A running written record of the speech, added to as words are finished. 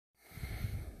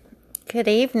Good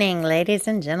evening, ladies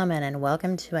and gentlemen, and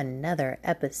welcome to another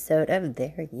episode of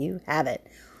There You Have It.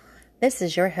 This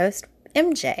is your host,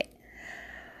 MJ,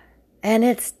 and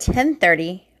it's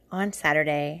 10:30 on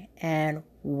Saturday, and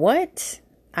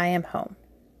I am home.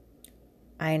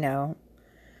 I know.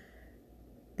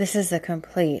 This is a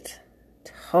complete,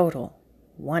 total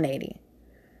 180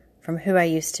 from who I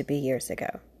used to be years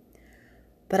ago.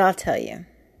 But I'll tell you,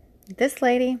 this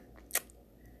lady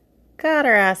got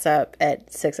her ass up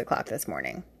at 6 o'clock this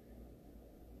morning.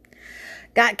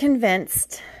 Got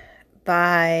convinced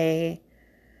by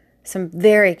some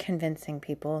very convincing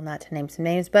people, not to name some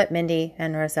names, but Mindy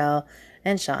and Roselle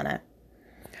and Shauna,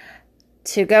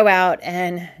 to go out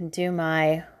and do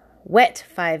my wet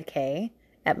 5K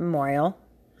at Memorial.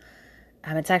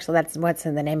 That's what's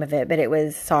in the name of it, but it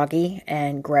was soggy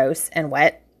and gross and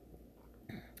wet.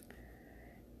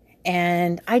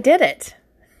 And I did it.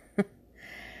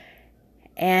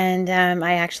 And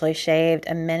I actually shaved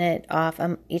a minute off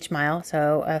each mile.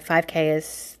 So 5K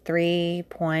is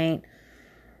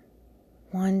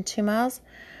 3.12 miles.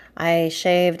 I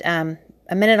shaved a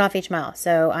minute off each mile.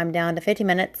 So I'm down to 50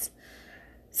 minutes.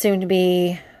 Soon to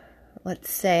be,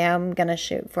 let's say I'm going to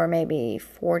shoot for maybe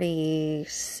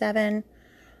 47.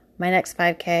 My next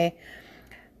 5K.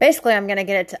 Basically, I'm going to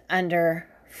get it to under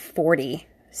 40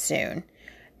 soon.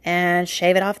 And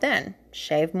shave it off then.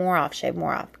 Shave more off.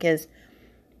 Because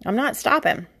I'm not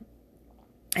stopping.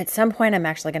 At some point, I'm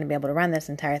actually going to be able to run this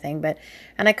entire thing.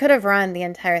 And I could have run the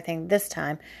entire thing this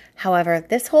time. However,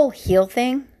 this whole heel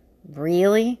thing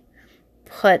really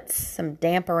puts some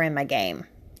damper in my game.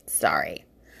 Sorry.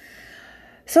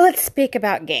 So let's speak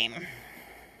about game.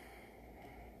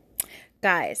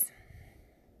 Guys,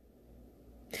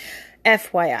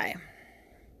 FYI,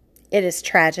 it is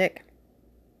tragic.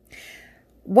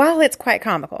 While it's quite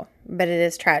comical, but it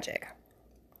is tragic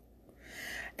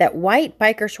that white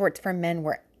biker shorts for men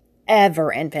were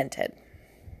ever invented.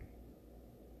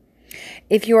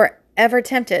 If you are ever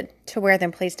tempted to wear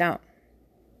them, please don't.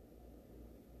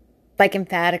 Like,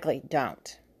 emphatically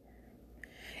don't.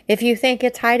 If you think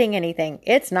it's hiding anything,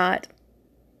 it's not.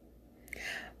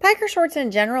 Biker shorts in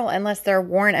general, unless they're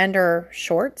worn under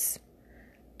shorts,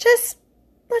 just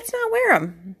let's not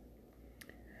wear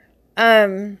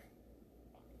them.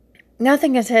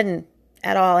 Nothing is hidden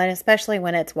at all, and especially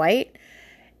when it's white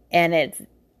and it's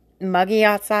muggy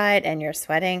outside and you're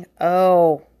sweating.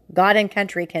 Oh, God and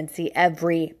country can see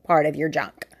every part of your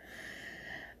junk.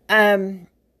 So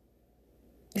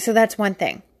that's one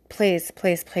thing. Please,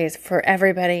 please, please, for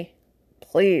everybody,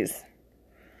 please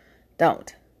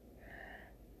don't.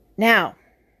 Now,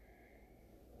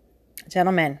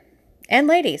 gentlemen and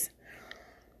ladies,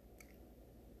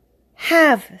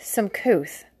 have some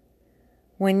couth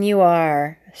when you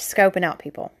are scoping out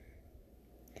people.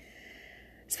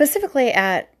 Specifically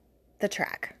at the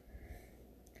track.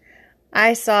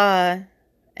 I saw,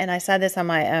 and I said this on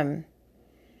my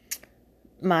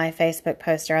my Facebook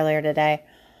post earlier today.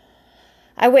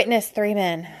 I witnessed 3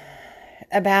 men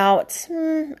about,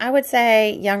 I would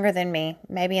say, younger than me,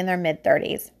 maybe in their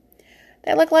mid-30s.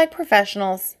 They look like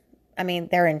professionals. I mean,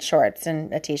 they're in shorts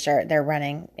and a t-shirt. They're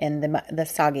running in the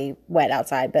soggy, wet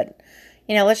outside. But,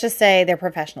 let's just say they're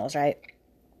professionals, right?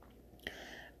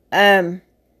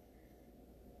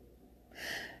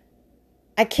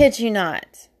 I kid you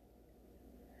not.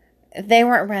 They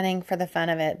weren't running for the fun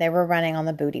of it. They were running on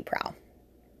the booty prowl.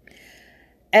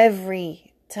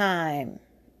 Every time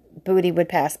booty would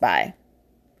pass by,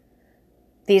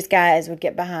 these guys would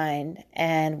get behind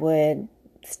and would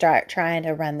start trying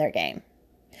to run their game.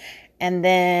 And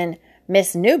then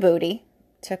Miss New Booty,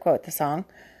 to quote the song,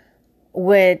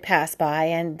 would pass by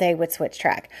and they would switch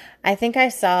track. I think I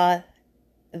saw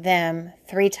them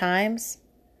 3 times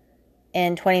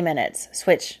in 20 minutes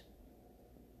switch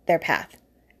their path.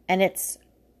 And it's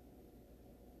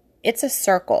a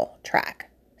circle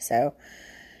track. So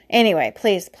anyway,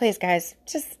 please guys,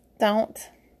 just don't.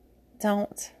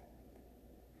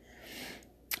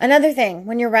 Another thing,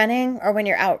 when you're running or when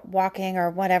you're out walking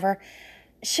or whatever,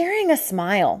 sharing a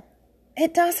smile.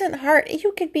 It doesn't hurt.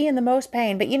 You could be in the most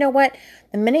pain, but you know what?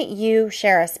 The minute you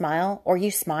share a smile or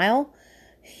you smile,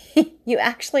 you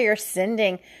actually are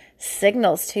sending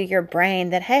signals to your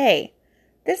brain that, hey,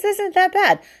 this isn't that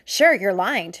bad. Sure, you're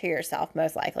lying to yourself,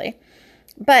 most likely,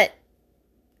 but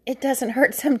it doesn't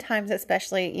hurt sometimes,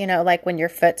 especially, like when your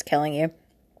foot's killing you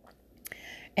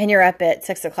and you're up at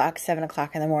 6 o'clock, 7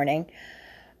 o'clock in the morning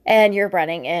and you're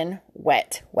running in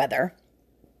wet weather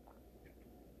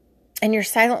and you're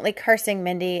silently cursing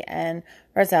Mindy and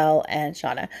Roselle and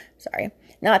Shauna. Sorry,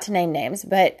 not to name names,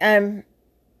 but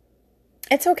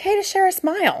it's okay to share a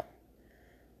smile.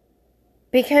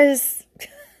 Because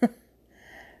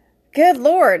good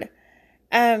Lord,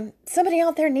 somebody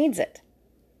out there needs it.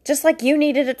 Just like you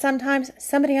needed it sometimes,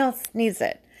 somebody else needs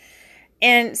it.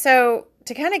 And so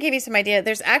to kind of give you some idea,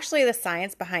 there's actually the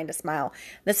science behind a smile.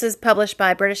 This is published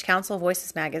by British Council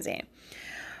Voices magazine.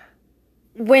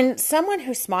 When someone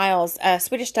who smiles, a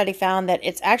Swedish study found that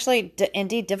it's actually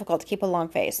indeed difficult to keep a long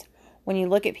face when you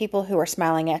look at people who are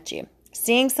smiling at you.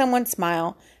 Seeing someone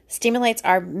smile stimulates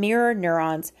our mirror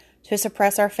neurons to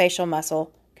suppress our facial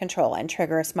muscle control and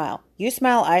trigger a smile. You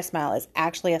smile, I smile is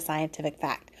actually a scientific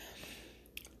fact.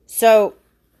 So,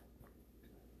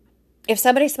 if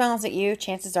somebody smiles at you,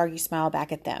 chances are you smile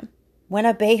back at them. When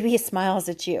a baby smiles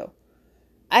at you,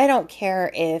 I don't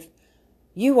care if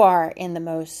you are in the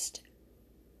most,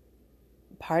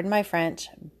 pardon my French,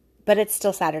 but it's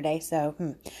still Saturday,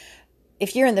 so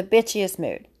if you're in the bitchiest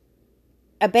mood,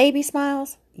 a baby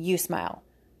smiles, you smile.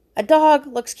 A dog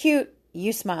looks cute,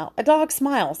 you smile. A dog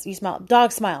smiles, you smile.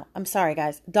 Dog smile. I'm sorry,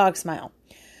 guys. Dog smile.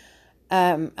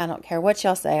 I don't care what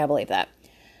y'all say, I believe that.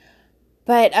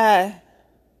 But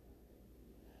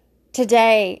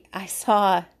today I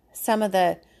saw some of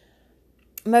the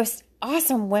most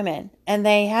awesome women, and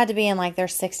they had to be in like their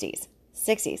 60s.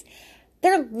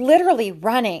 They're literally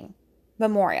running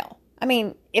Memorial. I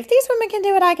mean, if these women can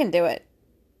do it, I can do it.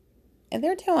 And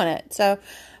they're doing it. So,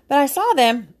 but I saw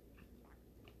them,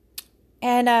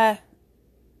 and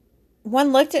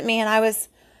one looked at me, and I was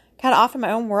kind of off in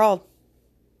my own world,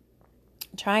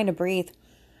 trying to breathe.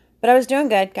 But I was doing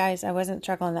good, guys. I wasn't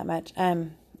struggling that much. I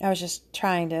was just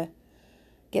trying to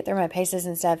get through my paces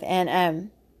and stuff. And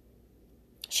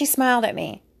she smiled at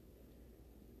me.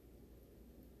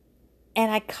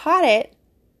 And I caught it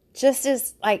just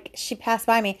as, like, she passed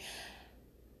by me.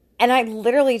 And I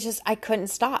literally I couldn't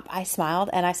stop. I smiled,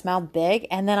 and I smiled big.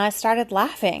 And then I started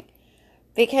laughing.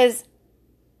 Because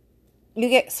you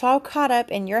get so caught up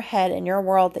in your head, in your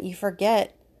world, that you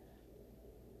forget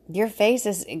your face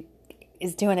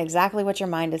is doing exactly what your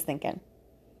mind is thinking.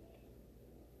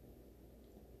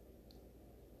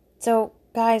 So,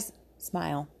 guys,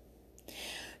 smile.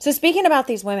 So, speaking about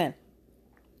these women,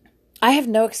 I have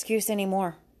no excuse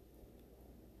anymore.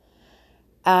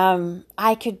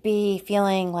 I could be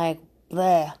feeling like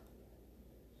bleh.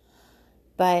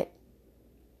 But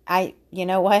you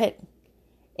know what?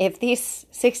 If these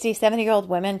 60, 70-year-old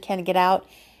women can get out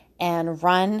and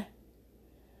run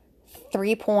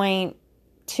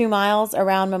 3.2 miles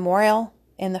around Memorial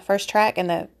in the first track, in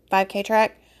the 5K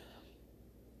track,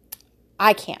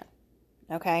 I can.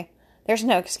 Okay? There's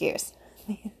no excuse.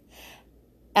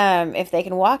 If they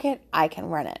can walk it, I can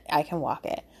run it. I can walk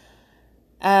it.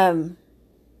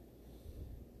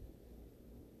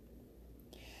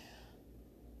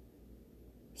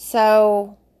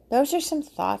 So those are some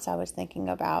thoughts I was thinking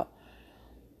about.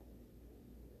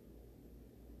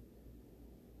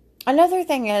 Another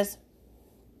thing is,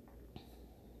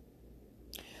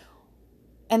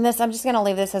 and this, I'm just going to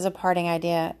leave this as a parting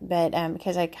idea, but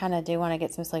because I kind of do want to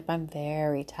get some sleep. I'm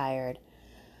very tired.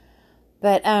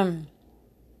 But,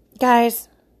 guys,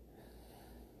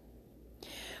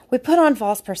 we put on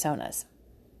false personas.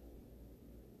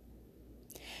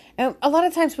 And a lot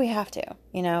of times we have to,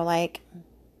 like,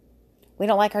 we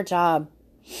don't like our job.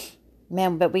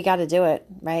 Man, but we got to do it,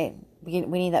 right? We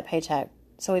need that paycheck.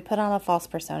 So we put on a false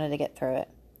persona to get through it.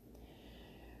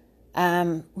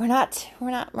 We're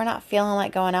not feeling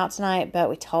like going out tonight, but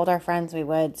we told our friends we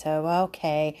would. So,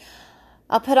 okay,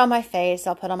 I'll put on my face,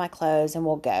 I'll put on my clothes, and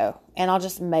we'll go. And I'll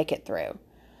just make it through.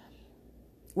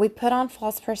 We put on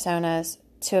false personas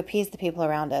to appease the people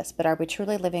around us, but are we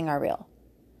truly living our real?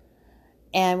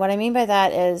 And what I mean by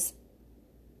that is,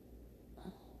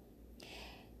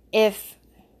 if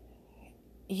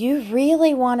you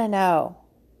really want to know,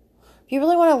 if you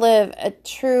really want to live a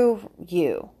true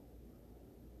you,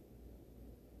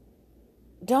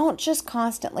 don't just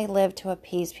constantly live to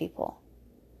appease people.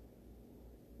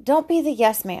 Don't be the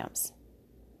yes ma'ams.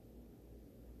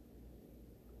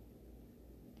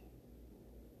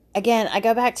 Again, I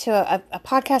go back to a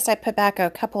podcast I put back a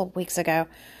couple of weeks ago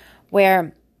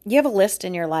where you have a list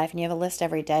in your life and you have a list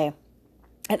every day.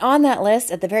 And on that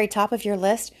list, at the very top of your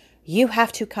list, you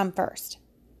have to come first.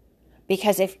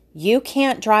 Because if you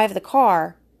can't drive the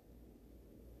car,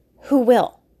 who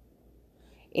will?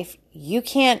 If you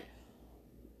can't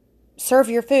serve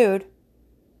your food,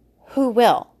 who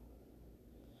will?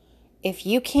 If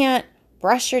you can't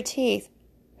brush your teeth,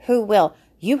 who will?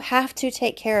 You have to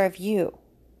take care of you.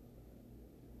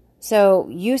 So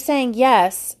you saying,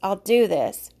 yes, I'll do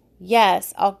this.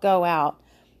 Yes, I'll go out.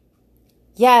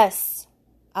 Yes,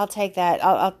 I'll take that.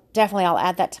 I'll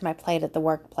add that to my plate at the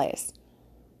workplace.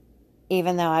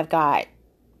 Even though I've got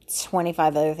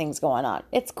 25 other things going on.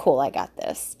 It's cool, I got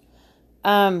this.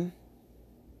 If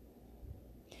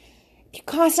you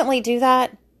constantly do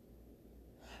that,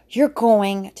 you're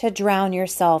going to drown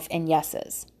yourself in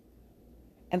yeses.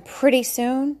 And pretty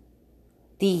soon,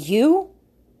 the you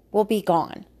will be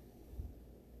gone.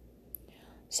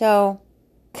 So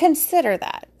consider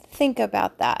that. Think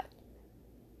about that.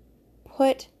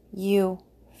 Put you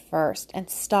first and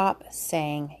stop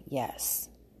saying yes.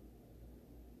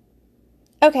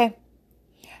 Okay.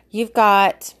 You've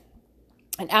got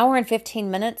an hour and 15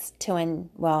 minutes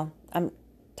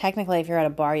technically, if you're at a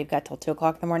bar, you've got till 2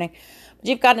 o'clock in the morning. But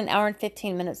you've got an hour and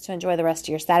 15 minutes to enjoy the rest of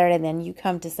your Saturday. And then you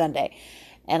come to Sunday.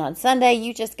 And on Sunday,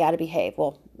 you just got to behave.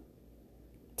 Well,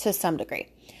 to some degree.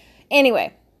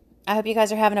 Anyway, I hope you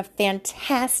guys are having a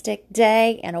fantastic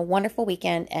day and a wonderful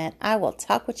weekend. And I will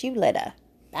talk with you later.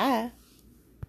 Bye.